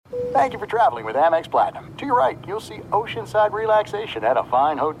Thank you for traveling with Amex Platinum. To your right, you'll see oceanside relaxation at a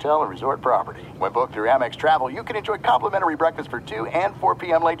fine hotel and resort property. When booked through Amex Travel, you can enjoy complimentary breakfast for 2 and 4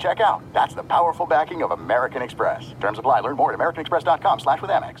 p.m. late checkout. That's the powerful backing of American Express. Terms apply. Learn more at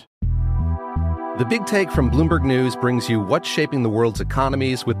americanexpress.com/withAmex. The Big Take from Bloomberg News brings you what's shaping the world's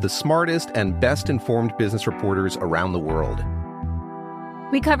economies with the smartest and best-informed business reporters around the world.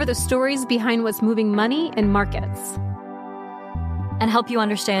 We cover the stories behind what's moving money and markets, and help you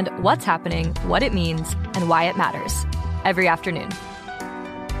understand what's happening, what it means, and why it matters every afternoon.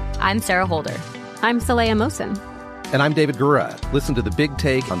 I'm Sarah Holder. I'm Saleha Mohsin. And I'm David Gura. Listen to The Big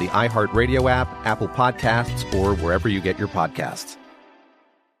Take on the iHeartRadio app, Apple Podcasts, or wherever you get your podcasts.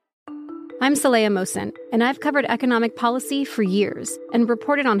 I'm Saleha Mohsin, and I've covered economic policy for years and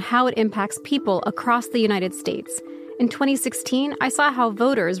reported on how it impacts people across the United States. In 2016, I saw how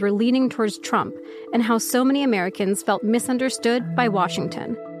voters were leaning towards Trump and how so many Americans felt misunderstood by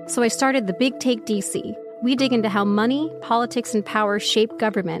Washington. So I started The Big Take DC. We dig into how money, politics, and power shape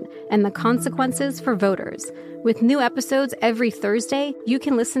government and the consequences for voters. With new episodes every Thursday, you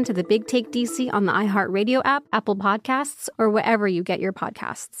can listen to The Big Take DC on the iHeartRadio app, Apple Podcasts, or wherever you get your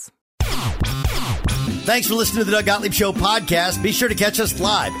podcasts. Thanks for listening to the Doug Gottlieb Show podcast. Be sure to catch us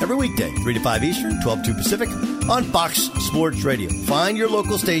live every weekday, 3 to 5 Eastern, 12 to 2 Pacific, on Fox Sports Radio. Find your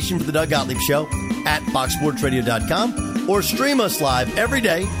local station for the Doug Gottlieb Show at foxsportsradio.com or stream us live every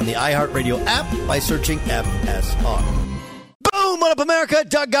day on the iHeartRadio app by searching FSR. Boom! What up, America?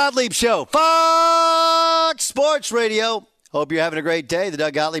 Doug Gottlieb Show, Fox Sports Radio. Hope you're having a great day. The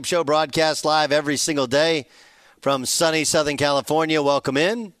Doug Gottlieb Show broadcasts live every single day from sunny Southern California. Welcome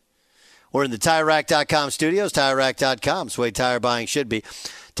in. We're in the TireRack.com studios, TireRack.com. It's the way tire buying should be.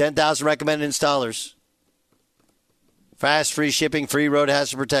 10,000 recommended installers. Fast, free shipping, free road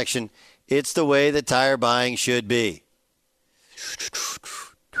hazard protection. It's the way that tire buying should be.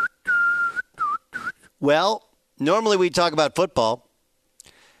 Well, normally we talk about football,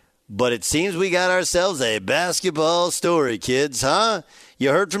 but it seems we got ourselves a basketball story, kids, huh? You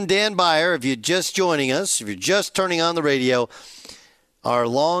heard from Dan Beyer. If you're just joining us, if you're just turning on the radio, our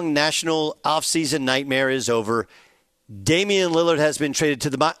long national offseason nightmare is over. Damian Lillard has been traded to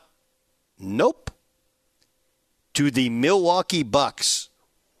the to the Milwaukee Bucks.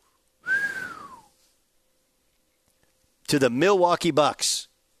 To the Milwaukee Bucks.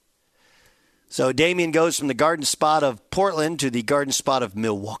 So Damian goes from the garden spot of Portland to the garden spot of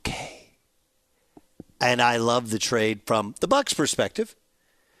Milwaukee. And I love the trade from the Bucks' perspective.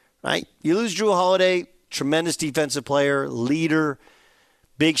 Right? You lose Drew Holiday, tremendous defensive player, leader,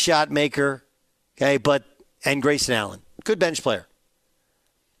 big shot maker, okay, and Grayson Allen, good bench player.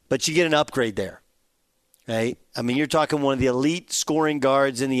 But you get an upgrade there, okay? I mean, you're talking one of the elite scoring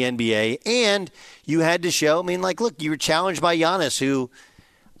guards in the NBA, and you had to show, look, you were challenged by Giannis, who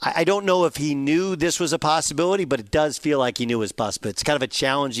I don't know if he knew this was a possibility, but it does feel like he knew it was possible. It's kind of a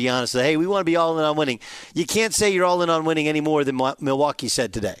challenge to Giannis. Hey, we want to be all in on winning. You can't say you're all in on winning any more than Milwaukee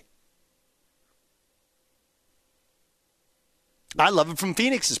said today. I love it from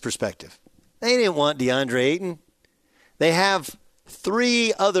Phoenix's perspective. They didn't want DeAndre Ayton. They have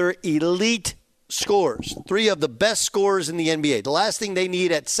 3 other elite scorers, 3 of the best scorers in the NBA. The last thing they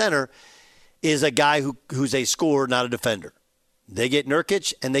need at center is a guy who's a scorer, not a defender. They get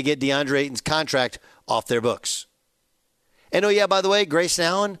Nurkic, and they get DeAndre Ayton's contract off their books. And, by the way, Grayson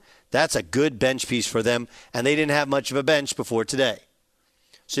Allen, that's a good bench piece for them, and they didn't have much of a bench before today.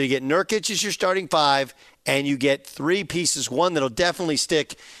 So you get Nurkic as your starting 5, and you get 3 pieces, one that'll definitely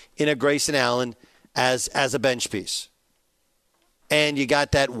stick in a Grayson Allen as a bench piece. And you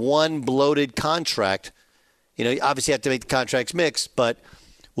got that one bloated contract. You obviously have to make the contracts mix, but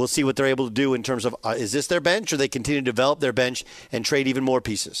we'll see what they're able to do in terms of, is this their bench, or they continue to develop their bench and trade even more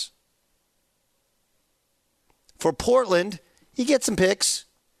pieces? For Portland, you get some picks,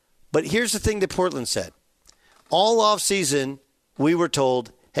 but here's the thing that Portland said. All offseason, we were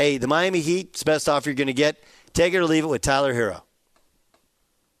told, hey, the Miami Heat, it's the best offer you're going to get. Take it or leave it with Tyler Hero.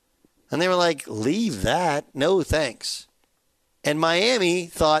 And they were like, leave that? No, thanks. And Miami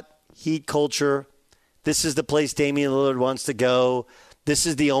thought, Heat culture, this is the place Damian Lillard wants to go. This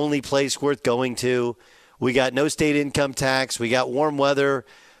is the only place worth going to. We got no state income tax. We got warm weather.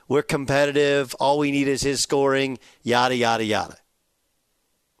 We're competitive. All we need is his scoring, yada, yada, yada.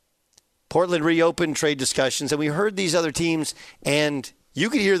 Portland reopened trade discussions, and we heard these other teams, and you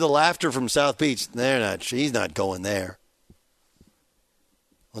could hear the laughter from South Beach. He's not going there.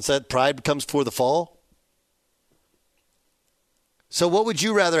 Once that pride comes before the fall. So what would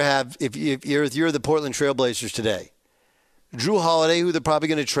you rather have if you're the Portland Trailblazers today? Drew Holiday, who they're probably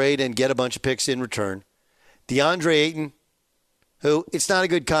going to trade and get a bunch of picks in return. DeAndre Ayton, who, it's not a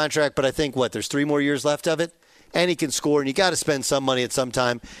good contract, but I think, there's 3 more years left of it? And he can score, and you got to spend some money at some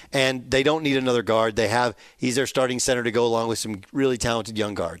time. And they don't need another guard. He's their starting center to go along with some really talented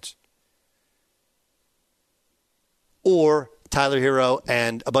young guards. Or Tyler Hero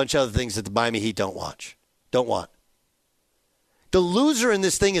and a bunch of other things that the Miami Heat don't want. The loser in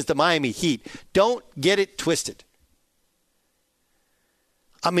this thing is the Miami Heat. Don't get it twisted.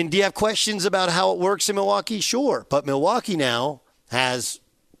 I mean, do you have questions about how it works in Milwaukee? Sure. But Milwaukee now has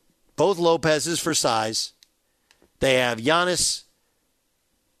both Lopez's for size. They have Giannis.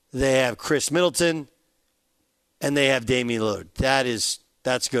 They have Chris Middleton. And they have Damian Lillard.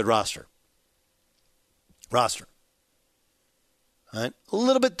 That's a good roster. All right? A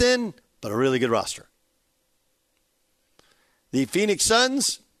little bit thin, but a really good roster. The Phoenix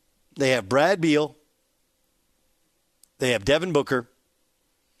Suns, they have Brad Beal. They have Devin Booker.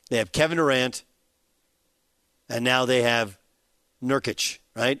 They have Kevin Durant. And now they have Nurkic,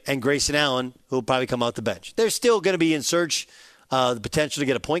 right? And Grayson Allen, who will probably come off the bench. They're still going to be in search of the potential to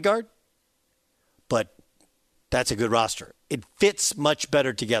get a point guard, but that's a good roster. It fits much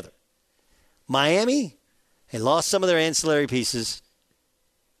better together. Miami, they lost some of their ancillary pieces,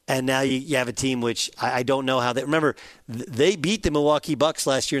 and now you have a team which I don't know how they – remember, they beat the Milwaukee Bucks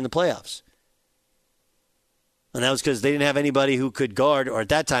last year in the playoffs. And that was because they didn't have anybody who could guard, or at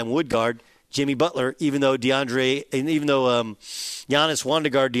that time would guard, Jimmy Butler, even though Giannis wanted to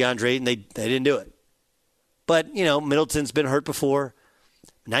guard DeAndre, and they didn't do it. But, Middleton's been hurt before.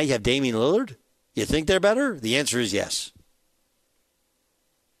 Now you have Damian Lillard. You think they're better? The answer is yes.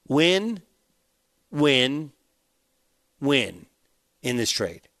 Win in this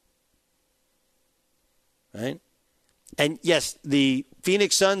trade. Right? And yes, the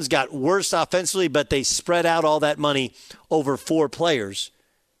Phoenix Suns got worse offensively, but they spread out all that money over 4 players.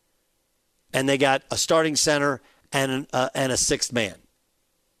 And they got a starting center and a sixth man.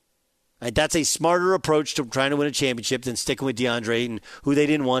 Right? That's a smarter approach to trying to win a championship than sticking with DeAndre Ayton, who they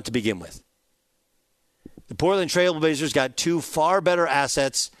didn't want to begin with. The Portland Trailblazers got 2 far better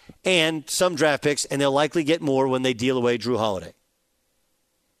assets and some draft picks, and they'll likely get more when they deal away Drew Holiday.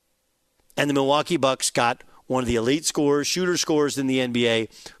 And the Milwaukee Bucks got one of the elite shooter scorers in the NBA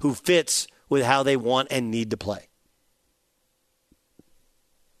who fits with how they want and need to play.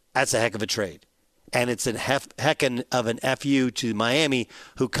 That's a heck of a trade. And it's a heck of an FU to Miami,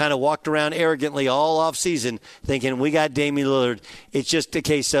 who kind of walked around arrogantly all offseason thinking, we got Damian Lillard. It's just a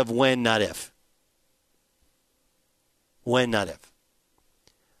case of when, not if. When, not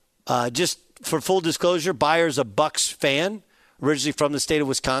if. Just for full disclosure, Byer's a Bucks fan, originally from the state of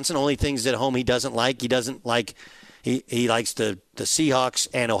Wisconsin. Only things at home he doesn't like. He likes the Seahawks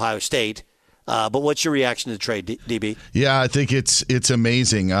and Ohio State. But what's your reaction to the trade, DB? Yeah, I think it's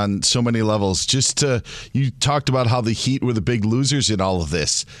amazing on so many levels. You talked about how the Heat were the big losers in all of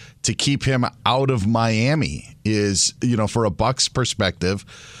this. To keep him out of Miami is, for a Bucks perspective,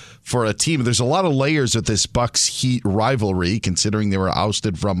 for a team, there's a lot of layers of this Bucks-Heat rivalry, considering they were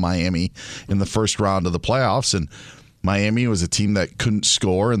ousted from Miami in the first round of the playoffs. And Miami was a team that couldn't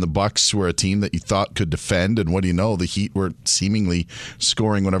score, and the Bucks were a team that you thought could defend. And what do you know? The Heat were seemingly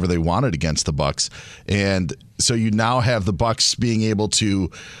scoring whenever they wanted against the Bucks. And so you now have the Bucks being able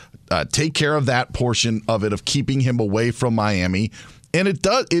to take care of that portion of it, of keeping him away from Miami. And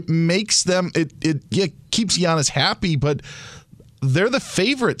it makes them, it keeps Giannis happy, but they're the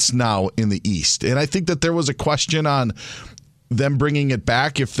favorites now in the East. And I think that there was a question on them bringing it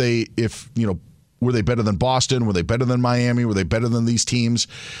back were they better than Boston? Were they better than Miami? Were they better than these teams?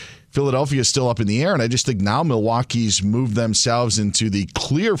 Philadelphia is still up in the air, and I just think now Milwaukee's moved themselves into the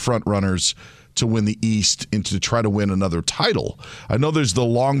clear front runners to win the East and to try to win another title. I know there's the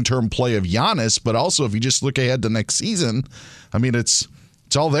long-term play of Giannis, but also if you just look ahead to next season, I mean, it's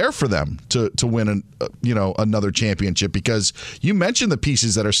all there for them to win another championship, because you mentioned the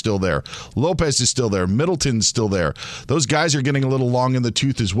pieces that are still there. Lopez is still there. Middleton's still there. Those guys are getting a little long in the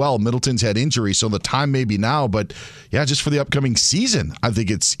tooth as well. Middleton's had injury, so the time may be now, but yeah, just for the upcoming season, I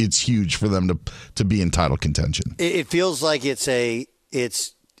think it's huge for them to be in title contention. It feels like you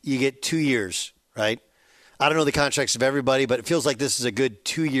get 2 years, right? I don't know the contracts of everybody, but it feels like this is a good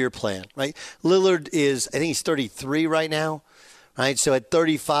 2-year plan, right? Lillard I think he's 33 right now. Right, so at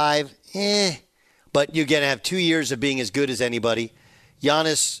 35, but you're going to have 2 years of being as good as anybody.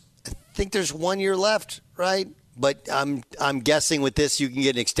 Giannis, I think there's 1 year left, right? But I'm guessing with this you can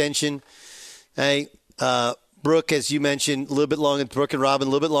get an extension. Hey, Brooke, as you mentioned, a little bit longer. Brooke and Robin,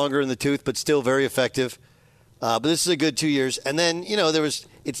 a little bit longer in the tooth, but still very effective. But this is a good 2 years. And then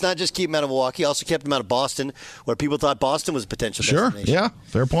it's not just keep him out of Milwaukee, also kept him out of Boston, where people thought Boston was a potential destination. Sure, yeah,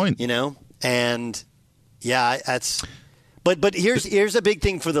 fair point. And yeah, that's. But here's a big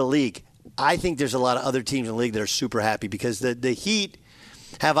thing for the league. I think there's a lot of other teams in the league that are super happy because the Heat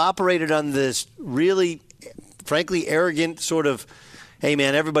have operated on this really, frankly, arrogant sort of, hey,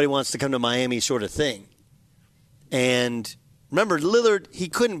 man, everybody wants to come to Miami sort of thing. And remember, Lillard, he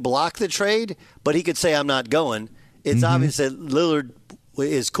couldn't block the trade, but he could say, I'm not going. It's obvious that Lillard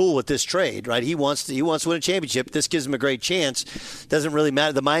is cool with this trade, right? He wants to win a championship. This gives him a great chance. Doesn't really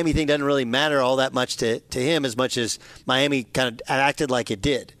matter. The Miami thing doesn't really matter all that much to him as much as Miami kind of acted like it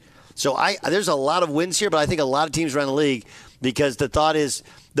did. So there's a lot of wins here, but I think a lot of teams around the league, because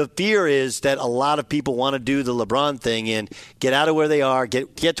the fear is that a lot of people want to do the LeBron thing and get out of where they are,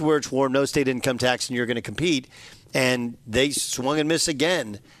 get to where it's warm, no state income tax, and you're going to compete. And they swung and missed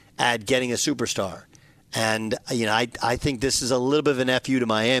again at getting a superstar. And, I think this is a little bit of an FU to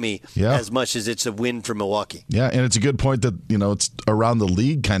Miami as much as it's a win for Milwaukee. Yeah, and it's a good point that, it's around the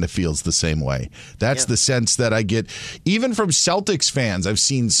league kind of feels the same way. That's the sense that I get. Even from Celtics fans, I've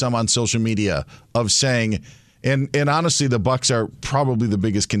seen some on social media of saying, and honestly, the Bucks are probably the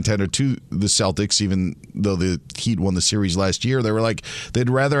biggest contender to the Celtics, even though the Heat won the series last year. They were like, they'd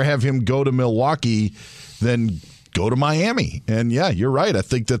rather have him go to Milwaukee than go to Miami. And yeah, you're right. I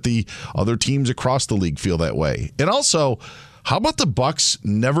think that the other teams across the league feel that way. And also, how about the Bucks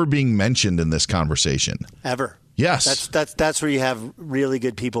never being mentioned in this conversation? Ever. Yes. That's where you have really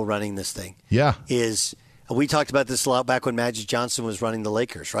good people running this thing. Yeah. We talked about this a lot back when Magic Johnson was running the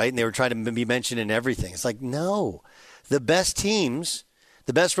Lakers, right? And they were trying to be mentioned in everything. It's like, no. The best teams,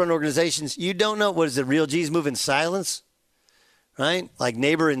 the best run organizations, you don't know. What is it? Real G's move in silence? Right? Like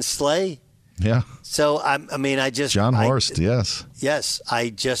Neighbor and Slay? Yeah. So, John Horst, yes. Yes, I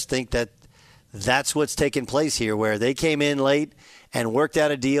just think that's what's taken place here, where they came in late and worked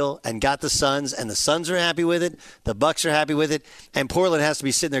out a deal and got the Suns, and the Suns are happy with it, the Bucks are happy with it, and Portland has to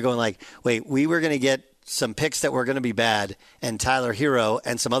be sitting there going like, wait, we were going to get some picks that were going to be bad and Tyler Hero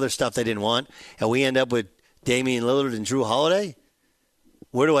and some other stuff they didn't want, and we end up with Damian Lillard and Drew Holiday?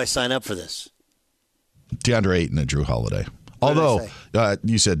 Where do I sign up for this? DeAndre Ayton and Drew Holiday. Although,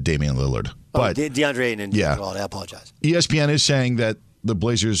 you said Damian Lillard. But DeAndre Ayton and Drew Holiday, I apologize. ESPN is saying that the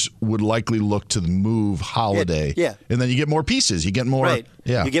Blazers would likely look to move Holiday. Yeah. And then you get more pieces. You get more. Right.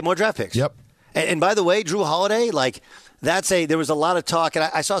 Yeah. You get more draft picks. Yep. And by the way, Drew Holiday, there was a lot of talk, and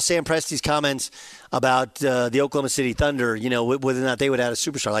I saw Sam Presti's comments about the Oklahoma City Thunder, whether or not they would add a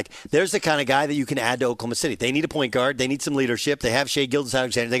superstar. There's the kind of guy that you can add to Oklahoma City. They need a point guard. They need some leadership. They have Shai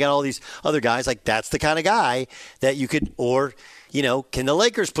Gilgeous-Alexander. They got all these other guys. That's the kind of guy that you could, or can the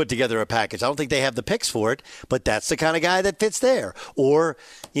Lakers put together a package? I don't think they have the picks for it, but that's the kind of guy that fits there. Or,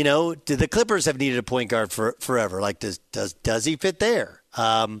 do the Clippers have needed a point guard forever? Does he fit there?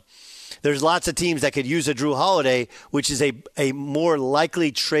 There's lots of teams that could use a Drew Holiday, which is a more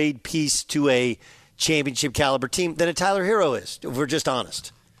likely trade piece to a championship caliber team than a Tyler Hero is, if we're just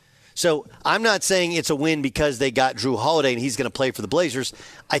honest. So I'm not saying it's a win because they got Drew Holiday and he's going to play for the Blazers.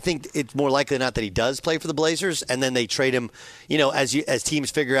 I think it's more likely than not that he does play for the Blazers, and then they trade him, as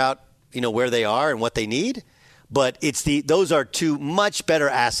teams figure out, where they are and what they need. But those are two much better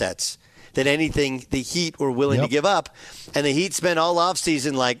assets than anything the Heat were willing to give up. And the Heat spent all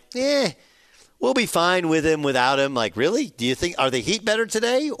offseason we'll be fine with him, without him. Really? Do you think, are the Heat better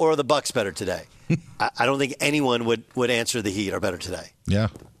today or are the Bucks better today? I don't think anyone would answer the Heat are better today. Yeah,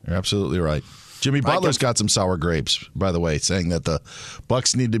 you're absolutely right. Jimmy Butler's got some sour grapes, by the way, saying that the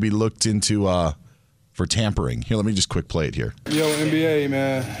Bucks need to be looked into for tampering. Here, let me just quick play it here. Yo, NBA,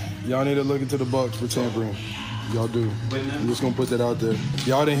 man, y'all need to look into the Bucks for tampering. Y'all do. I'm just going to put that out there.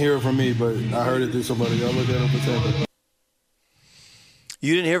 Y'all didn't hear it from me, but I heard it through somebody. Y'all look at them for tampering.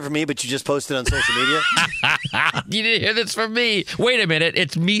 You didn't hear it from me, but you just posted on social media? You didn't hear this from me. Wait a minute.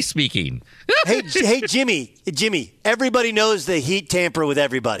 It's me speaking. Hey, Jimmy, everybody knows the Heat tamper with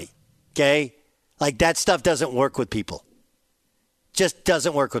everybody, okay? That stuff doesn't work with people. Just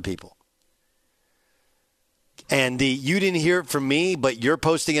doesn't work with people. And you didn't hear it from me, but you're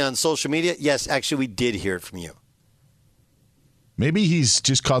posting it on social media? Yes, actually, we did hear it from you. Maybe he's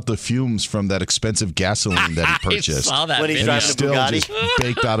just caught the fumes from that expensive gasoline that he purchased. I saw that when he's and driving he's a Bugatti. still just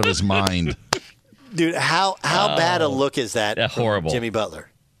baked out of his mind. Dude, how bad a look is that? Horrible. Jimmy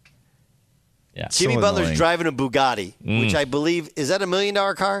Butler. Yeah. Jimmy So Butler's annoying. driving a Bugatti, which I believe, is that $1 million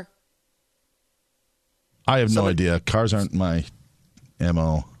car? I have no idea. Cars aren't my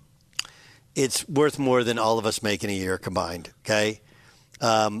MO. It's worth more than all of us make in a year combined, okay?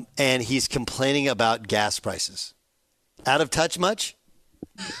 And he's complaining about gas prices. Out of touch much?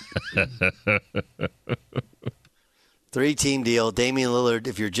 3-team deal. Damian Lillard,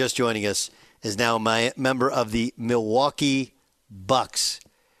 if you're just joining us, is now a member of the Milwaukee Bucks.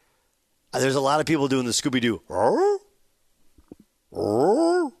 There's a lot of people doing the Scooby-Doo.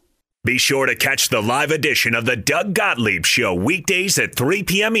 Be sure to catch the live edition of the Doug Gottlieb Show weekdays at 3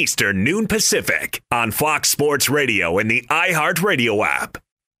 p.m. Eastern, noon Pacific on Fox Sports Radio and the iHeartRadio app.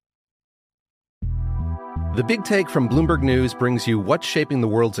 The Big Take from Bloomberg News brings you what's shaping the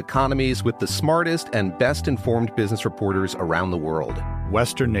world's economies with the smartest and best-informed business reporters around the world.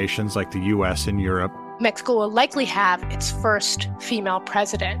 Western nations like the U.S. and Europe. Mexico will likely have its first female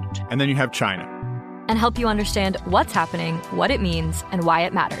president. And then you have China. And help you understand what's happening, what it means, and why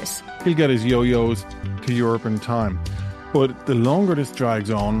it matters. He'll get his yo-yos to Europe in time. But the longer this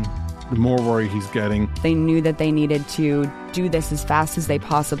drags on, the more worry he's getting. They knew that they needed to do this as fast as they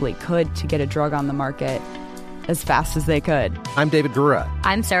possibly could to get a drug on the market as fast as they could. I'm David Gura.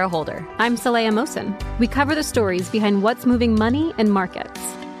 I'm Sarah Holder. I'm Saleha Mohsen. We cover the stories behind what's moving money and markets.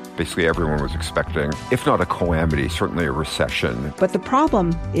 Basically, everyone was expecting, if not a calamity, certainly a recession. But the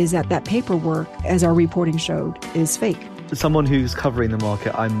problem is that paperwork, as our reporting showed, is fake. As someone who's covering the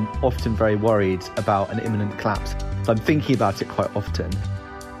market, I'm often very worried about an imminent collapse. So I'm thinking about it quite often.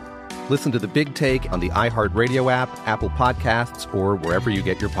 Listen to The Big Take on the iHeartRadio app, Apple Podcasts, or wherever you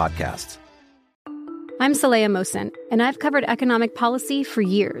get your podcasts. I'm Saleha Mohsen, and I've covered economic policy for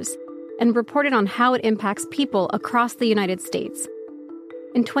years and reported on how it impacts people across the United States.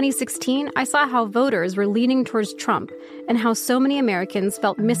 In 2016, I saw how voters were leaning towards Trump and how so many Americans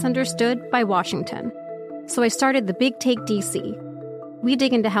felt misunderstood by Washington. So I started The Big Take DC. We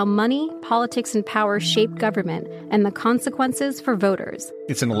dig into how money, politics, and power shape government and the consequences for voters.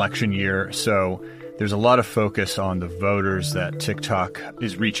 It's an election year, so there's a lot of focus on the voters that TikTok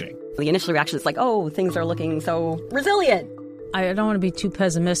is reaching. The initial reaction is like, oh, things are looking so resilient. I don't want to be too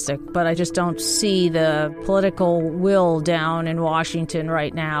pessimistic, but I just don't see the political will down in Washington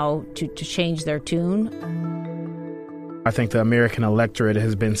right now to change their tune. I think the American electorate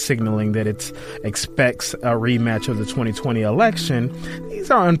has been signaling that it expects a rematch of the 2020 election.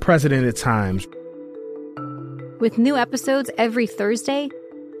 These are unprecedented times. With new episodes every Thursday,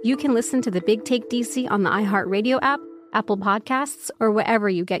 you can listen to The Big Take DC on the iHeartRadio app, Apple Podcasts, or wherever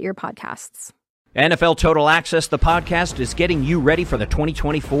you get your podcasts. NFL Total Access, the podcast, is getting you ready for the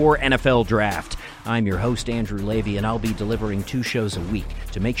 2024 NFL Draft. I'm your host, Andrew Levy, and I'll be delivering 2 shows a week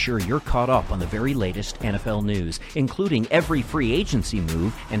to make sure you're caught up on the very latest NFL news, including every free agency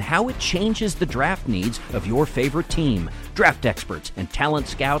move and how it changes the draft needs of your favorite team. Draft experts and talent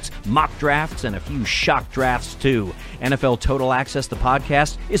scouts, mock drafts, and a few shock drafts, too. NFL Total Access, the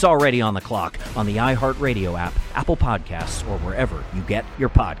podcast, is already on the clock on the iHeartRadio app, Apple Podcasts, or wherever you get your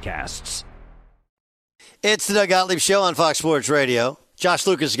podcasts. It's the Doug Gottlieb Show on Fox Sports Radio. Josh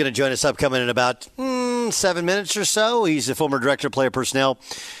Lucas is going to join us upcoming in about 7 minutes or so. He's the former director of player personnel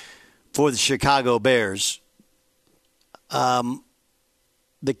for the Chicago Bears. The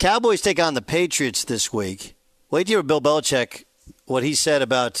Cowboys take on the Patriots this week. Wait to hear Bill Belichick, what he said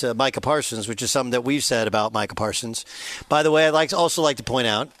about Micah Parsons, which is something that we've said about Micah Parsons. By the way, I'd also like to point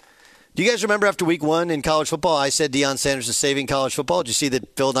out, do you guys remember after week 1 in college football, I said Deion Sanders is saving college football? Did you see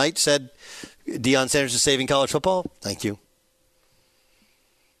that Phil Knight said Deion Sanders is saving college football? Thank you.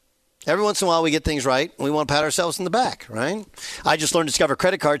 Every once in a while we get things right, and we want to pat ourselves in the back, right? I just learned Discover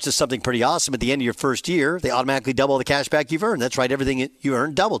credit cards is something pretty awesome. At the end of your first year, they automatically double the cash back you've earned. That's right, everything you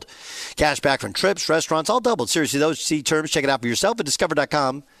earned doubled. Cash back from trips, restaurants, all doubled. Seriously, those see terms. Check it out for yourself at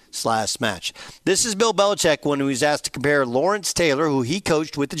discover.com/match. This is Bill Belichick when he was asked to compare Lawrence Taylor, who he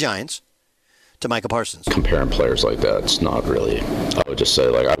coached with the Giants, to Micah Parsons. Comparing players like that, it's not really, I would just say,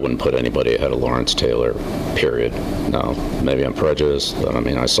 I wouldn't put anybody ahead of Lawrence Taylor, period. Now, maybe I'm prejudiced, but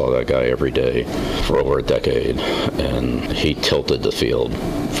I saw that guy every day for over a decade, and he tilted the field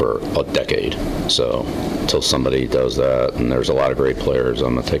for a decade. So, until somebody does that, and there's a lot of great players,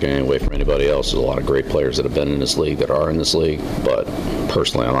 I'm not taking anything away from anybody else. There's a lot of great players that have been in this league, that are in this league, but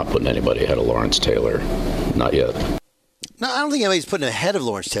personally, I'm not putting anybody ahead of Lawrence Taylor. Not yet. No, I don't think anybody's putting ahead of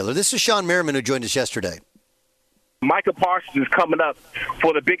Lawrence Taylor. This is Sean Merriman, who joined us yesterday. Micah Parsons is coming up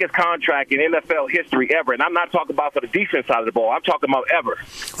for the biggest contract in NFL history ever. And I'm not talking about for the defense side of the ball. I'm talking about ever.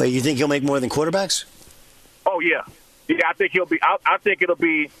 Wait, you think he'll make more than quarterbacks? Oh, yeah. Yeah, I think he'll be. I think it'll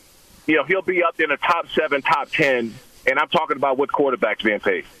be, he'll be up in the top 7, top 10. And I'm talking about what quarterback's being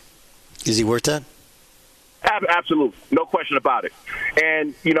paid. Is he worth that? Absolutely. No question about it.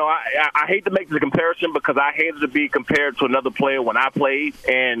 And, I hate to make the comparison because I hated to be compared to another player when I played,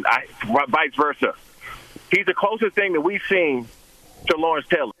 and vice versa. He's the closest thing that we've seen to Lawrence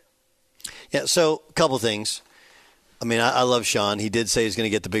Taylor. Yeah, so a couple things. I love Sean. He did say he's going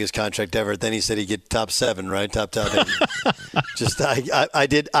to get the biggest contract ever. Then he said he'd get top 7, right? Top 8.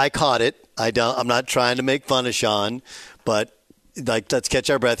 I caught it. I'm not trying to make fun of Sean, but let's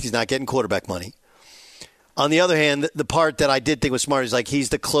catch our breath. He's not getting quarterback money. On the other hand, the part that I did think was smart is like he's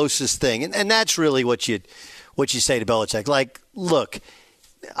the closest thing, and that's really what you say to Belichick. Like, look,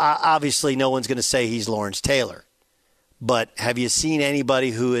 obviously no one's going to say he's Lawrence Taylor, but have you seen anybody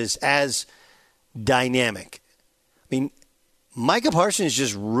who is as dynamic? I mean, Micah Parsons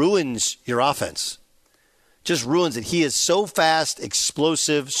just ruins your offense. Just ruins it. He is so fast,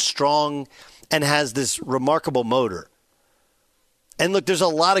 explosive, strong, and has this remarkable motor. And look, there's a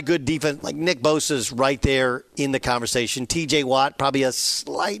lot of good defense. Like Nick Bosa's right there in the conversation. TJ Watt, probably a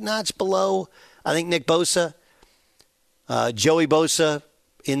slight notch below, I think, Nick Bosa. Joey Bosa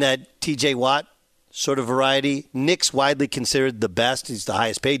in that TJ Watt sort of variety. Nick's widely considered the best. He's the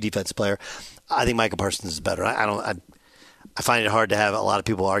highest paid defensive player. I think Micah Parsons is better. I find it hard to have a lot of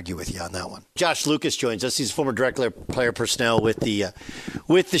people argue with you on that one. Josh Lucas joins us. He's former director of player personnel with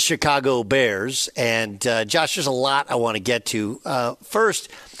the Chicago Bears. And, Josh, there's a lot I want to get to. First,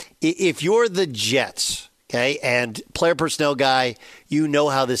 if you're the Jets, okay, and player personnel guy, you know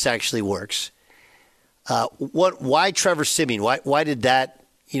how this actually works. Why Trevor Siemian? Why did that,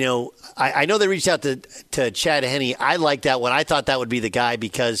 I know they reached out to Chad Henne. I like that one. I thought that would be the guy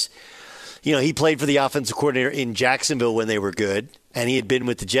because – he played for the offensive coordinator in Jacksonville when they were good, and he had been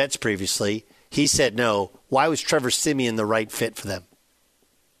with the Jets previously. He said no. Why was Trevor Siemian the right fit for them?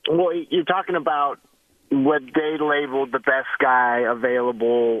 Well, you're talking about what they labeled the best guy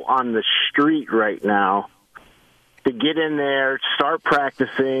available on the street right now. To get in there, start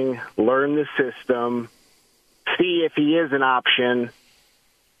practicing, learn the system, see if he is an option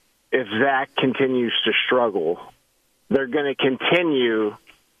if Zach continues to struggle. They're going to continue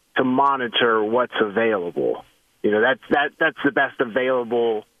to monitor what's available. That's the best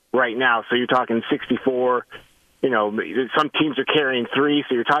available right now. So you're talking 64, some teams are carrying 3,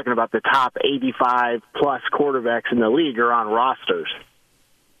 so you're talking about the top 85 plus quarterbacks in the league are on rosters.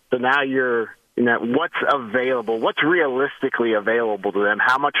 So now you're what's available, what's realistically available to them,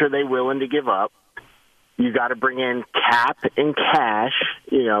 how much are they willing to give up? You got to bring in cap and cash,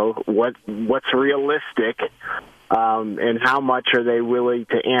 what's realistic. And how much are they willing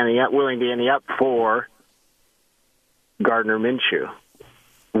to ante up for Gardner Minshew?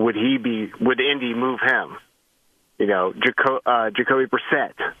 Would Indy move him? Jacoby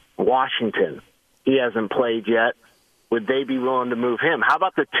Brissett, Washington. He hasn't played yet. Would they be willing to move him? How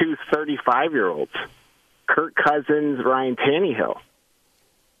about the 2 35-year-olds, Kirk Cousins, Ryan Tannehill?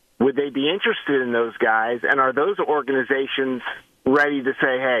 Would they be interested in those guys? And are those organizations ready to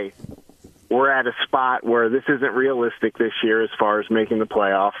say, hey, we're at a spot where this isn't realistic this year as far as making the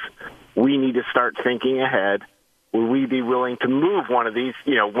playoffs. We need to start thinking ahead. Would we be willing to move one of these,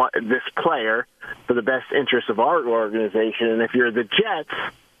 this player for the best interest of our organization? And if you're the Jets,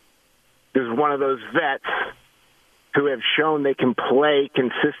 there's one of those vets who have shown they can play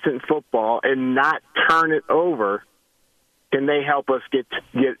consistent football and not turn it over. Can they help us get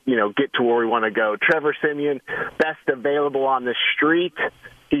to where we want to go? Trevor Siemian, best available on the street.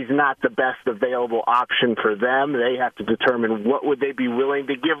 He's not the best available option for them. They have to determine what would they be willing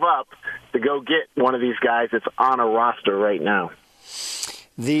to give up to go get one of these guys that's on a roster right now.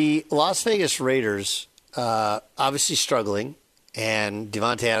 The Las Vegas Raiders obviously struggling, and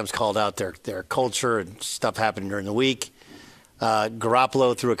Devontae Adams called out their culture and stuff happened during the week.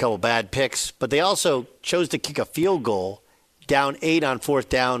 Garoppolo threw a couple bad picks, but they also chose to kick a field goal down 8 on 4th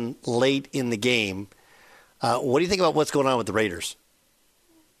down late in the game. What do you think about what's going on with the Raiders?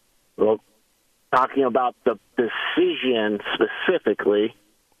 Well, talking about the decision specifically,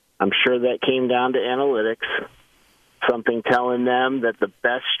 I'm sure that came down to analytics, something telling them that the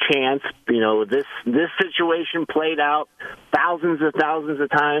best chance, this situation played out thousands of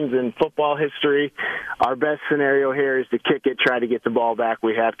times in football history. Our best scenario here is to kick it, try to get the ball back.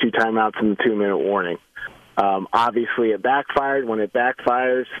 We have 2 timeouts and the 2-minute warning. Obviously, it backfired. When it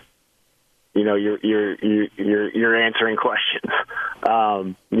backfires, you're answering questions.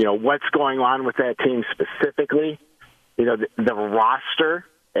 What's going on with that team specifically? The roster,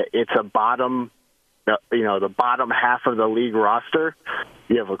 it's a bottom, the bottom half of the league roster.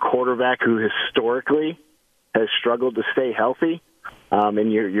 You have a quarterback who historically has struggled to stay healthy,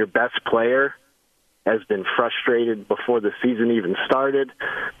 and your best player has been frustrated before the season even started.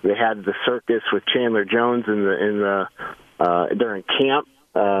 They had the circus with Chandler Jones during camp.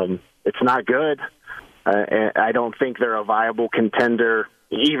 It's not good. I don't think they're a viable contender,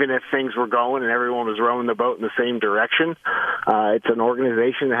 even if things were going and everyone was rowing the boat in the same direction. It's an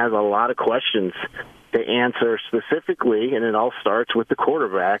organization that has a lot of questions to answer specifically, and it all starts with the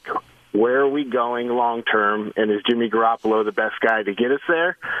quarterback. Where are we going long term, and is Jimmy Garoppolo the best guy to get us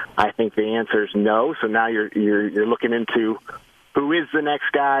there? I think the answer is no. So now you're looking into who is the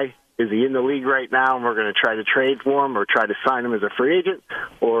next guy. Is he in the league right now and we're going to try to trade for him or try to sign him as a free agent,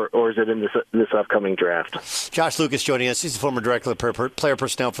 or is it in this upcoming draft? Josh Lucas joining us. He's the former director of player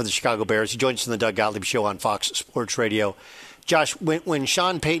personnel for the Chicago Bears. He joins us on the Doug Gottlieb Show on Fox Sports Radio. Josh, when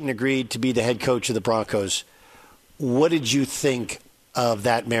Sean Payton agreed to be the head coach of the Broncos, what did you think of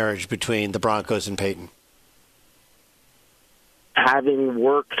that marriage between the Broncos and Payton? Having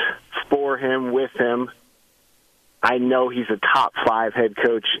worked for him, with him, I know he's a top 5 head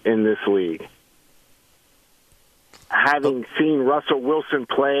coach in this league. Having seen Russell Wilson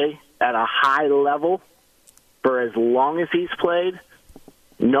play at a high level for as long as he's played,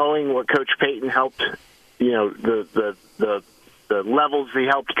 knowing what Coach Payton helped, the levels he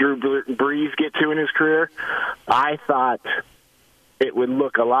helped Drew Brees get to in his career, I thought it would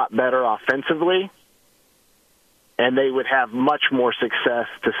look a lot better offensively, and they would have much more success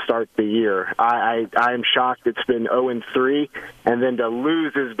to start the year. I'm shocked it's been 0-3, and then to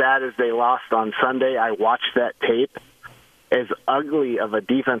lose as bad as they lost on Sunday. I watched that tape. As ugly of a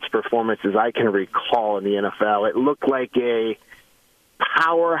defense performance as I can recall in the NFL. It looked like a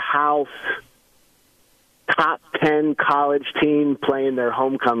powerhouse top 10 college team playing their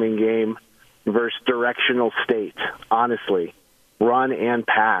homecoming game versus directional state, honestly. Run and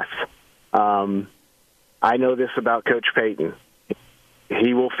pass. I know this about Coach Payton.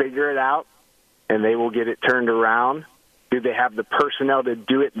 He will figure it out, and they will get it turned around. Do they have the personnel to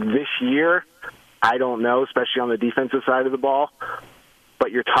do it this year? I don't know, especially on the defensive side of the ball.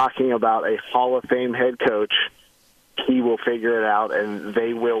 But you're talking about a Hall of Fame head coach. He will figure it out, and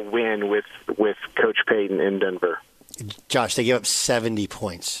they will win with Coach Payton in Denver. Josh, they gave up 70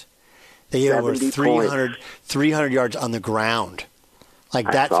 points. They gave over 300 yards on the ground.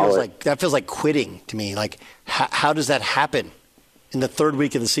 That feels like quitting to me. Like, how does that happen in the third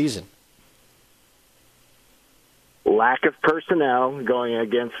week of the season? Lack of personnel going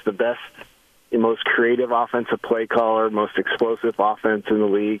against the best, most creative offensive play caller, most explosive offense in the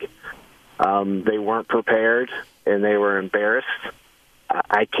league. They weren't prepared, and they were embarrassed.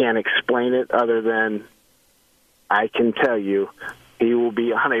 I can't explain it other than I can tell you he will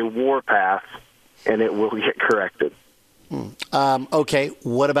be on a warpath, and it will get corrected. Okay,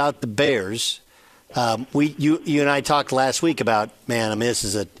 what about the Bears? You and I talked last week about, this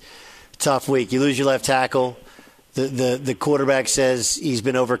is a tough week. You lose your left tackle. The quarterback says he's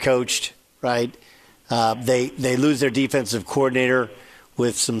been overcoached, right? They lose their defensive coordinator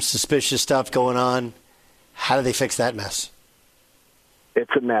with some suspicious stuff going on. How do they fix that mess?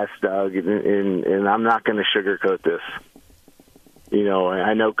 It's a mess, Doug, and I'm not going to sugarcoat this.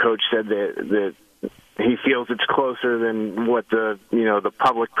 I know Coach said that he feels it's closer than what the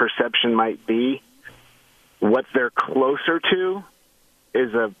public perception might be. What they're closer to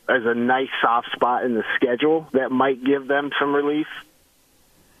is a nice soft spot in the schedule that might give them some relief.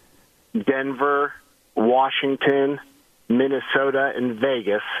 Denver, Washington, Minnesota, and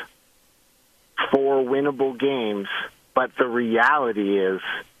Vegas, 4 winnable games. But the reality is,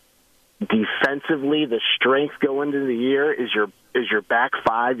 defensively, the strength going into the year is your back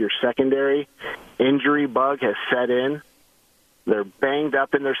 5, your secondary. Injury bug has set in. They're banged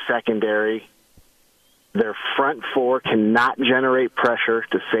up in their secondary. Their front 4 cannot generate pressure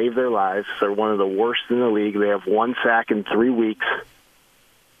to save their lives. They're one of the worst in the league. They have 1 sack in 3 weeks.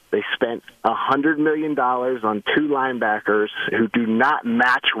 They spent $100 million on 2 linebackers who do not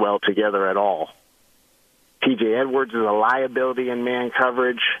match well together at all. T.J. Edwards is a liability in man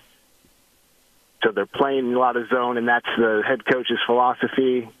coverage. So they're playing a lot of zone, and that's the head coach's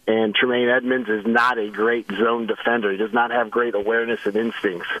philosophy. And Tremaine Edmonds is not a great zone defender. He does not have great awareness and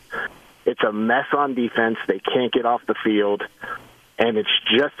instincts. It's a mess on defense. They can't get off the field. And it's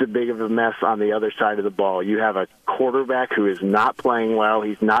just as big of a mess on the other side of the ball. You have a quarterback who is not playing well.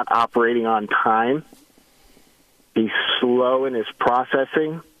 He's not operating on time. He's slow in his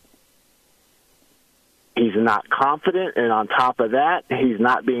processing. He's not confident, and on top of that, he's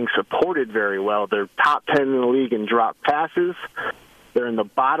not being supported very well. They're top 10 in the league in drop passes. They're in the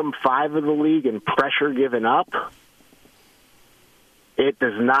bottom 5 of the league in pressure given up.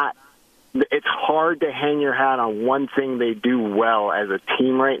 It's hard to hang your hat on one thing they do well as a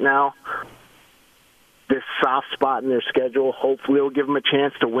team right now. This soft spot in their schedule hopefully will give them a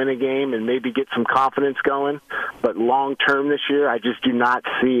chance to win a game and maybe get some confidence going. But long term this year, I just do not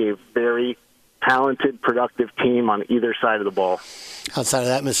see a very talented, productive team on either side of the ball. Outside of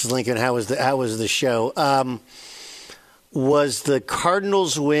that, Mrs. Lincoln, how was the show? Was the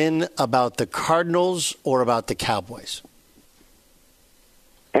Cardinals win about the Cardinals or about the Cowboys?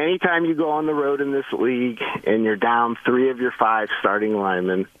 Anytime you go on the road in this league and you're down 3 of your 5 starting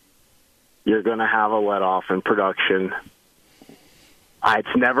linemen, you're going to have a let-off in production.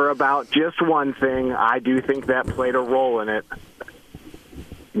 It's never about just one thing. I do think that played a role in it.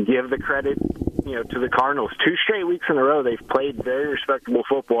 Give the credit, to the Cardinals. 2 straight weeks in a row, they've played very respectable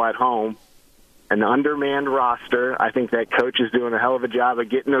football at home. An undermanned roster. I think that coach is doing a hell of a job of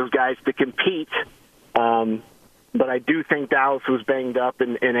getting those guys to compete. But I do think Dallas was banged up,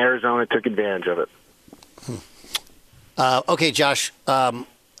 and Arizona took advantage of it. Okay, Josh,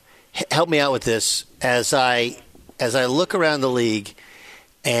 help me out with this. As I look around the league,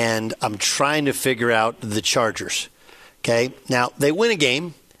 and I'm trying to figure out the Chargers. Okay, now they win a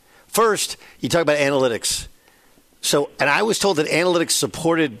game. First, you talk about analytics. And I was told that analytics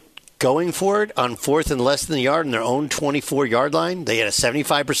supported going for it on 4th and less than the yard in their own 24-yard line. They had a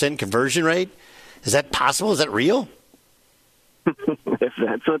 75% conversion rate. Is that possible? Is that real? If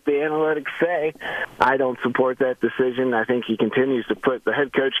that's what the analytics say, I don't support that decision. I think the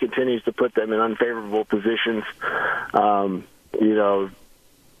head coach continues to put them in unfavorable positions.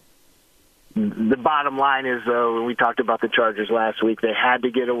 The bottom line is, though, when we talked about the Chargers last week, they had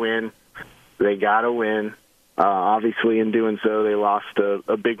to get a win. They got a win. Obviously, in doing so, they lost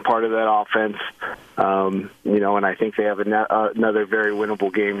a big part of that offense. And I think they have another very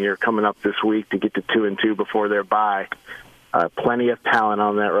winnable game here coming up this week to get to 2-2 before their bye. Plenty of talent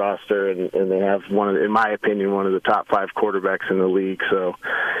on that roster, and they have in my opinion, one of the top 5 quarterbacks in the league. So,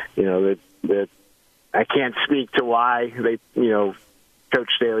 that I can't speak to why they, Coach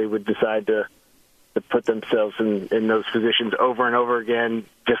Staley would decide to put themselves in those positions over and over again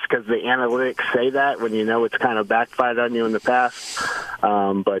just because the analytics say that when it's kind of backfired on you in the past.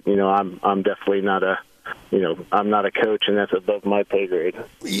 But I'm definitely not I'm not a coach, and that's above my pay grade.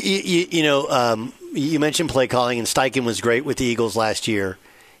 You mentioned play calling, and Steichen was great with the Eagles last year.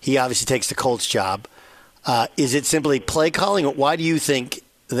 He obviously takes the Colts job. Is it simply play calling, or why do you think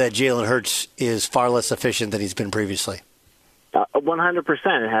that Jalen Hurts is far less efficient than he's been previously?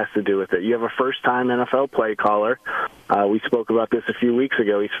 100% it has to do with it. You have a first-time NFL play caller. We spoke about this a few weeks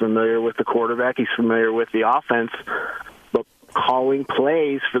ago. He's familiar with the quarterback. He's familiar with the offense. But calling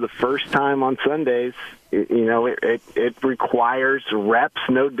plays for the first time on Sundays, it requires reps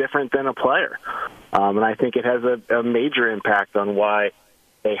no different than a player. And I think it has a major impact on why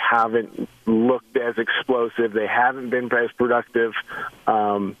they haven't looked as explosive. They haven't been as productive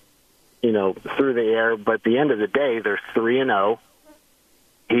through the air, but at the end of the day, they're 3-0.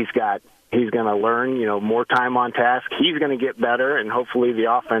 He's going to learn, more time on task. He's going to get better, and hopefully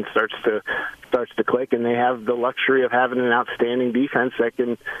the offense starts to click, and they have the luxury of having an outstanding defense that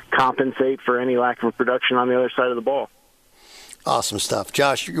can compensate for any lack of production on the other side of the ball. Awesome stuff.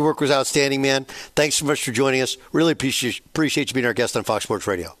 Josh, your work was outstanding, man. Thanks so much for joining us. Really appreciate you being our guest on Fox Sports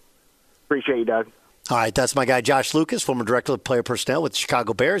Radio. Appreciate you, Doug. All right, that's my guy, Josh Lucas, former director of player personnel with the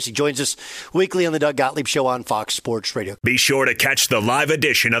Chicago Bears. He joins us weekly on the Doug Gottlieb Show on Fox Sports Radio. Be sure to catch the live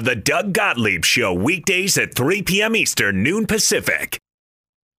edition of the Doug Gottlieb Show weekdays at 3 p.m. Eastern, noon Pacific.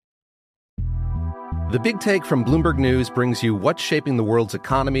 The Big Take from Bloomberg News brings you what's shaping the world's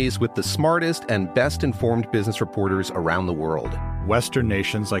economies with the smartest and best-informed business reporters around the world. Western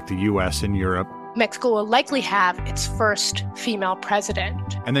nations like the U.S. and Europe. Mexico will likely have its first female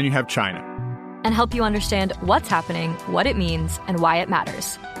president. And then you have China. And help you understand what's happening, what it means, and why it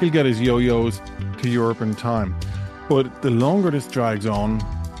matters. He'll get his yo-yos to Europe in time. But the longer this drags on,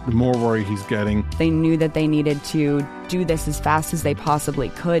 the more worry he's getting. They knew that they needed to do this as fast as they possibly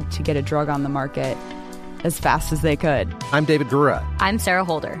could to get a drug on the market as fast as they could. I'm David Gura. I'm Sarah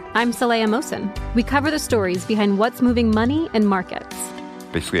Holder. I'm Saleha Mohsen. We cover the stories behind what's moving money and markets.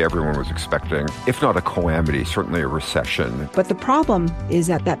 Basically, everyone was expecting, if not a calamity, certainly a recession. But the problem is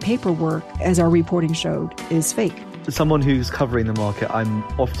that paperwork, as our reporting showed, is fake. As someone who's covering the market, I'm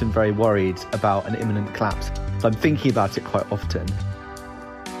often very worried about an imminent collapse. So I'm thinking about it quite often.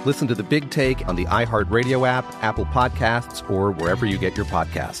 Listen to The Big Take on the iHeartRadio app, Apple Podcasts, or wherever you get your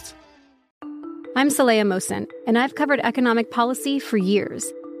podcasts. I'm Saleha Mohsen, and I've covered economic policy for years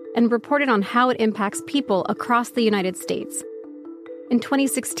and reported on how it impacts people across the United States. In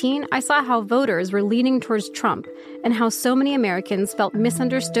 2016, I saw how voters were leaning towards Trump and how so many Americans felt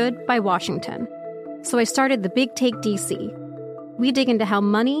misunderstood by Washington. So I started The Big Take DC. We dig into how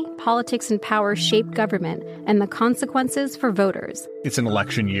money, politics, and power shape government and the consequences for voters. It's an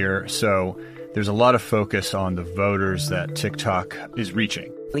election year, so there's a lot of focus on the voters that TikTok is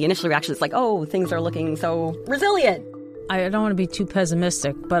reaching. The initial reaction is like, oh, things are looking so resilient. I don't want to be too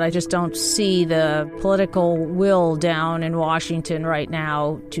pessimistic, but I just don't see the political will down in Washington right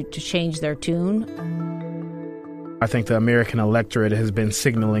now to change their tune. I think the American electorate has been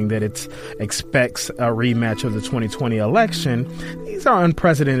signaling that it expects a rematch of the 2020 election. These are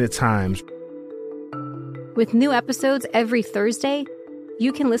unprecedented times. With new episodes every Thursday,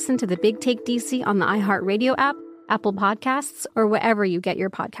 you can listen to the Big Take DC on the iHeartRadio app, Apple Podcasts, or wherever you get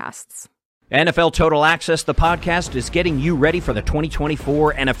your podcasts. NFL Total Access, the podcast, is getting you ready for the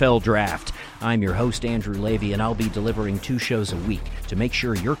 2024 NFL Draft. I'm your host, Andrew Levy, and I'll be delivering 2 shows a week to make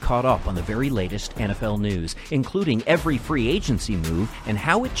sure you're caught up on the very latest NFL news, including every free agency move and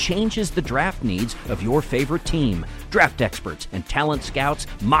how it changes the draft needs of your favorite team. Draft experts and talent scouts,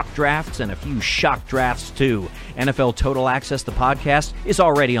 mock drafts, and a few shock drafts, too. NFL Total Access, the podcast, is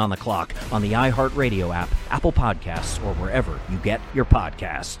already on the clock on the iHeartRadio app, Apple Podcasts, or wherever you get your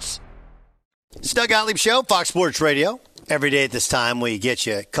podcasts. It's Doug Gottlieb Show, Fox Sports Radio. Every day at this time, we get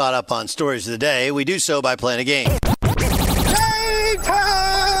you caught up on stories of the day. We do so by playing a game. Game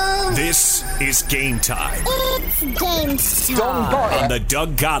time! This is Game Time. It's game time. On the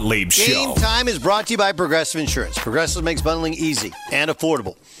Doug Gottlieb Show. Game Time is brought to you by Progressive Insurance. Progressive makes bundling easy and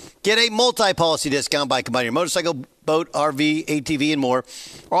affordable. Get a multi-policy discount by combining your motorcycle, boat, RV, ATV, and more.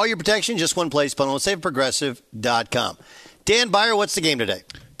 For all your protection, just one place. Bundle and save at Progressive.com. Dan Byer, what's the game today?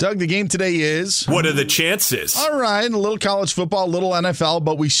 Doug, the game today is... What are the chances? All right, a little college football, a little NFL,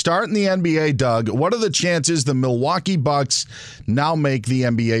 but we start in the NBA, Doug. What are the chances the Milwaukee Bucks now make the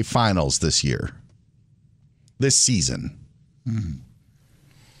NBA Finals this season?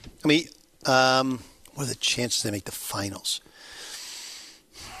 I mean, what are the chances they make the Finals?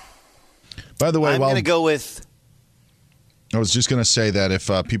 By the way, I'm going to go with... I was just going to say that if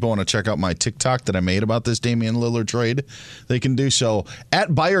people want to check out my TikTok that I made about this Damian Lillard trade, they can do so at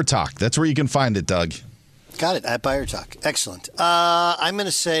BuyerTalk. That's where you can find it, Doug. Got it, at BuyerTalk. Excellent. I'm going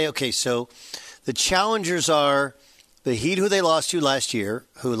to say, okay, so the challengers are the Heat, who they lost to last year,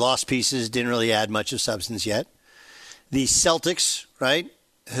 who lost pieces, didn't really add much of substance yet. The Celtics, right,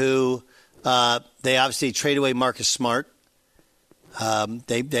 who they obviously trade away Marcus Smart.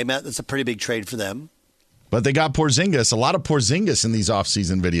 That's a pretty big trade for them. But they got Porzingis, a lot of Porzingis in these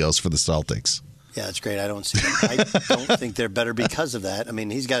offseason videos for the Celtics. Yeah, that's great. I don't think they're better because of that. I mean,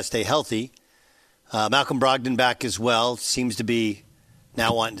 he's got to stay healthy. Malcolm Brogdon back as well. Seems to be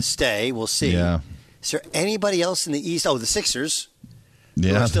now wanting to stay. We'll see. Yeah. Is there anybody else in the East? Oh, the Sixers.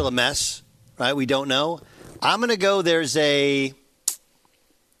 Yeah. They're still a mess, right? We don't know. I'm going to go there's a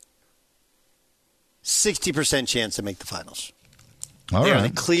 60% chance to make the Finals. All They're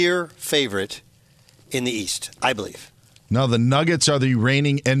right. the clear favorite in the East, I believe. Now, the Nuggets are the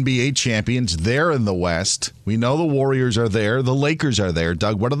reigning NBA champions. They're in the West. We know the Warriors are there. The Lakers are there.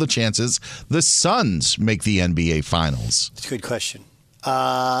 Doug, what are the chances the Suns make the NBA Finals? That's a good question.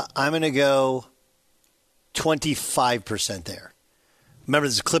 I'm going to go 25% there. Remember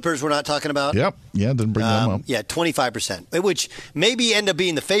the Clippers we're not talking about? Yep. Yeah, didn't bring them up. Yeah, 25%, which maybe end up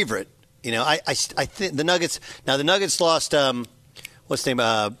being the favorite. You know, I think the Nuggets. Now, the Nuggets lost, what's his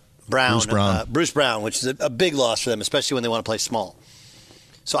name? Bruce Brown, which is a big loss for them, especially when they want to play small.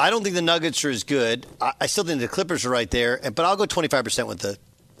 So I don't think the Nuggets are as good. I still think the Clippers are right there, but I'll go 25% with the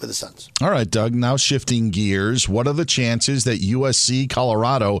Suns. All right, Doug, now shifting gears. What are the chances that USC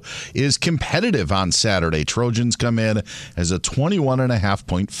Colorado is competitive on Saturday? Trojans come in as a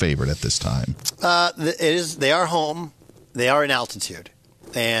 21.5-point favorite at this time. They are home. They are in altitude.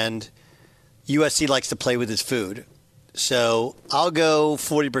 And USC likes to play with its food. So I'll go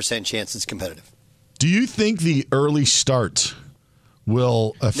 40% chance it's competitive. Do you think the early start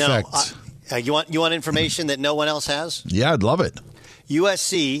will affect? No. You want information that no one else has? Yeah, I'd love it.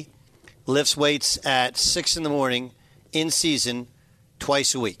 USC lifts weights at 6 in the morning in season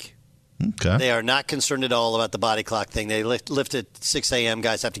twice a week. Okay. They are not concerned at all about the body clock thing. They lift at 6 a.m.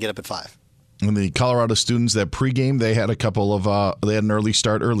 Guys have to get up at 5. And the Colorado students that pregame, they had a couple of they had an early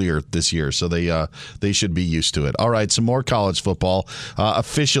start earlier this year, so they should be used to it. All right, some more college football.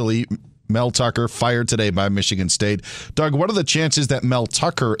 Officially, Mel Tucker fired today by Michigan State. Doug, what are the chances that Mel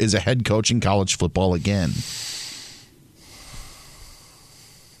Tucker is a head coach in college football again?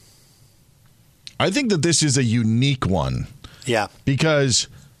 I think that this is a unique one. Yeah. Because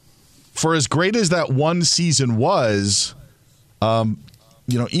for as great as that one season was,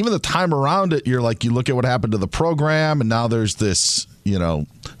 you know, even the time around it, you look at what happened to the program, and now there's this,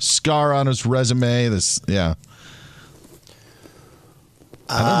 scar on his resume. Yeah.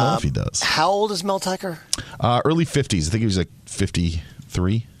 I don't know if he does. How old is Mel Tucker? Early 50s. I think he was like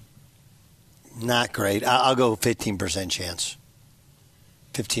 53. Not great. I'll go 15% chance.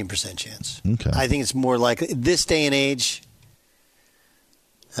 15% chance. Okay. I think it's more likely this day and age.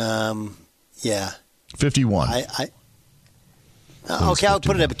 Yeah. 51. Okay, I'll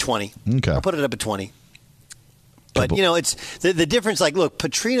put it up at 20. Okay. I'll put it up at 20. But, it's the difference. Like, look,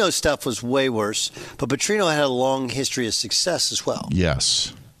 Petrino's stuff was way worse, but Petrino had a long history of success as well.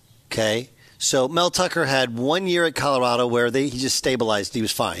 Yes. Okay? So Mel Tucker had 1 year at Colorado where he just stabilized. He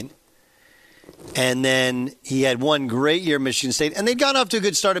was fine. And then he had one great year at Michigan State. And they'd gone off to a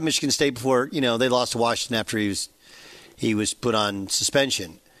good start at Michigan State before, they lost to Washington after he was put on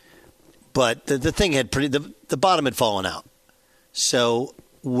suspension. But the thing had the bottom had fallen out. So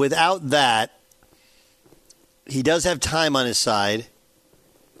without that, he does have time on his side.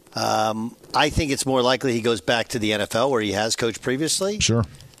 I think it's more likely he goes back to the NFL where he has coached previously. Sure.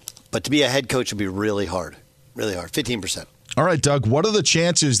 But to be a head coach would be really hard. Really hard. 15%. All right, Doug, what are the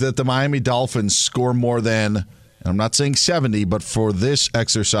chances that the Miami Dolphins score more than, and I'm not saying 70, but for this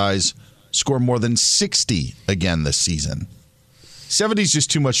exercise, score more than 60 again this season? 70 is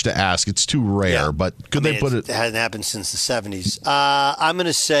just too much to ask. It's too rare, but could they put it? It hasn't happened since the 70s. I'm going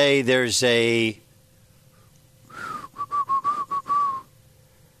to say there's a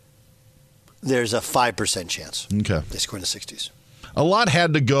 5% chance. Okay. They score in the 60s. A lot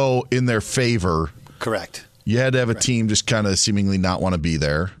had to go in their favor. Correct. You had to have a team just kind of seemingly not want to be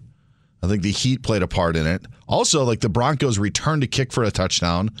there. I think the Heat played a part in it. Also, the Broncos returned to kick for a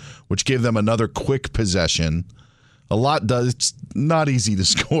touchdown, which gave them another quick possession. A lot does. It's not easy to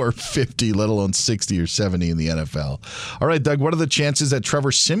score 50, let alone 60 or 70 in the NFL. All right, Doug, what are the chances that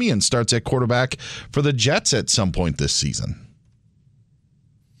Trevor Siemian starts at quarterback for the Jets at some point this season?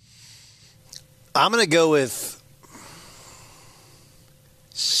 I'm going to go with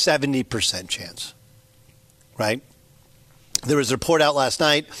 70% chance. Right? There was a report out last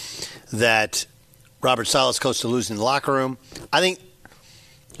night that Robert Saleh's coached to lose in the locker room. I think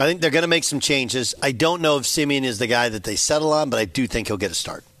they're going to make some changes. I don't know if Simeon is the guy that they settle on, but I do think he'll get a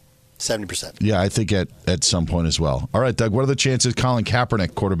start. 70%. Yeah, I think at some point as well. All right, Doug, what are the chances Colin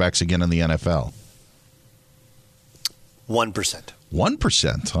Kaepernick quarterbacks again in the NFL? 1%.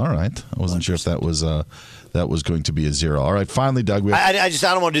 1%. All right. I wasn't 1%. Sure if that was going to be a zero. All right, finally, Doug. I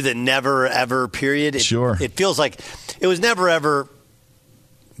don't want to do the never, ever period. Sure. It feels like it was never, ever.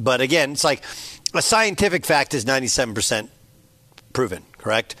 But again, it's like a scientific fact is 97% proven,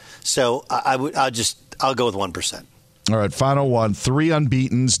 correct? So I'll go with 1%. All right, final one. 3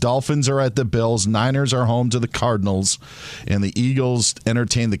 unbeatens. Dolphins are at the Bills. Niners are home to the Cardinals. And the Eagles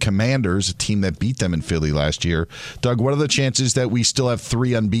entertain the Commanders, a team that beat them in Philly last year. Doug, what are the chances that we still have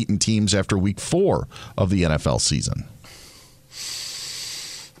 3 unbeaten teams after week 4 of the NFL season?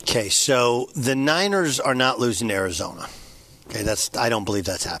 Okay, so the Niners are not losing to Arizona. Okay, I don't believe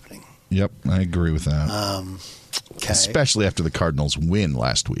that's happening. Yep, I agree with that. Okay. Especially after the Cardinals win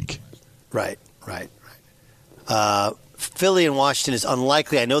last week. Right. Philly and Washington is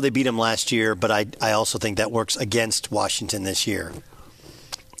unlikely. I know they beat them last year, but I also think that works against Washington this year.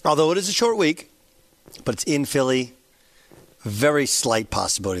 Although it is a short week, but it's in Philly. Very slight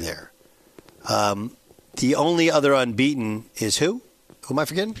possibility there. The only other unbeaten is who? Who am I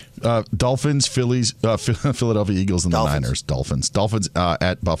forgetting? Dolphins, Phillies, Philadelphia Eagles, and Dolphins. The Niners. Dolphins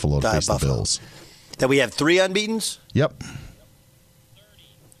at Buffalo to face the Bills. That we have 3 unbeatens? Yep.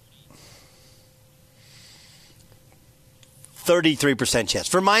 33% chance.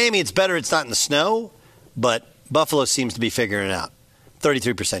 For Miami, it's better it's not in the snow, but Buffalo seems to be figuring it out.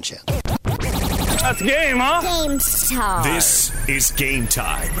 33% chance. That's game, huh? Game time. This is Game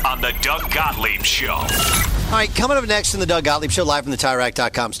Time on the Doug Gottlieb Show. All right, coming up next in the Doug Gottlieb Show, live from the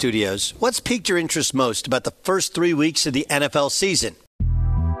TireRack.com studios. What's piqued your interest most about the first 3 weeks of the NFL season?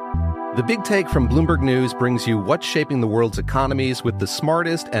 The Big Take from Bloomberg News brings you what's shaping the world's economies with the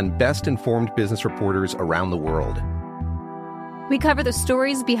smartest and best-informed business reporters around the world. We cover the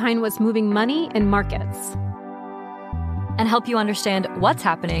stories behind what's moving money and markets. And help you understand what's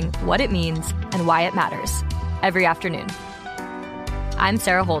happening, what it means, and why it matters. Every afternoon. I'm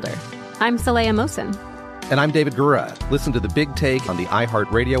Sarah Holder. I'm Saleha Mohsin. And I'm David Gura. Listen to The Big Take on the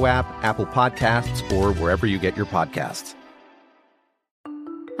iHeartRadio app, Apple Podcasts, or wherever you get your podcasts.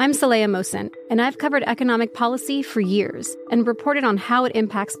 I'm Saleha Mohsin, and I've covered economic policy for years and reported on how it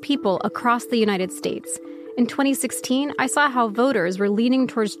impacts people across the United States. In 2016, I saw how voters were leaning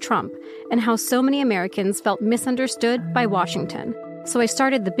towards Trump and how so many Americans felt misunderstood by Washington. So I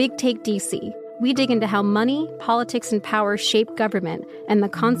started The Big Take DC. We dig into how money, politics, and power shape government and the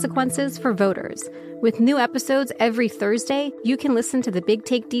consequences for voters. With new episodes every Thursday, you can listen to The Big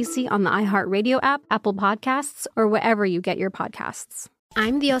Take DC on the iHeartRadio app, Apple Podcasts, or wherever you get your podcasts.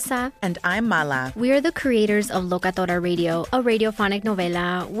 I'm Diosa. And I'm Mala. We are the creators of Locatora Radio, a radiophonic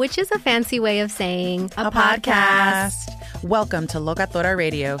novela, which is a fancy way of saying a podcast. Welcome to Locatora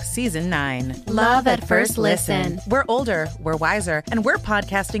Radio, Season 9. Love at First Listen. We're older, we're wiser, and we're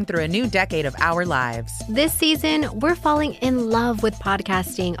podcasting through a new decade of our lives. This season, we're falling in love with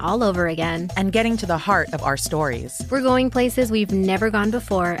podcasting all over again. And getting to the heart of our stories. We're going places we've never gone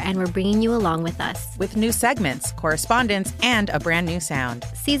before, and we're bringing you along with us. With new segments, correspondence, and a brand new sound.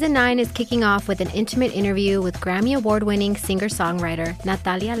 Season 9 is kicking off with an intimate interview with Grammy Award-winning singer-songwriter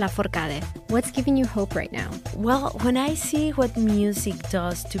Natalia Lafourcade. What's giving you hope right now? Well, when I see what music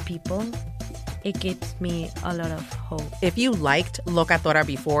does to people, it gives me a lot of hope. If you liked Locatora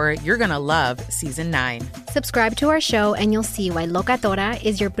before, you're going to love Season 9. Subscribe to our show and you'll see why Locatora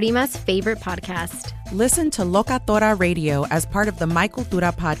is your prima's favorite podcast. Listen to Locatora Radio as part of the My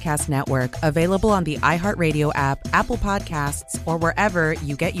Cultura Podcast Network, available on the iHeartRadio app, Apple Podcasts, or wherever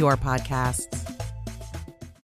you get your podcasts.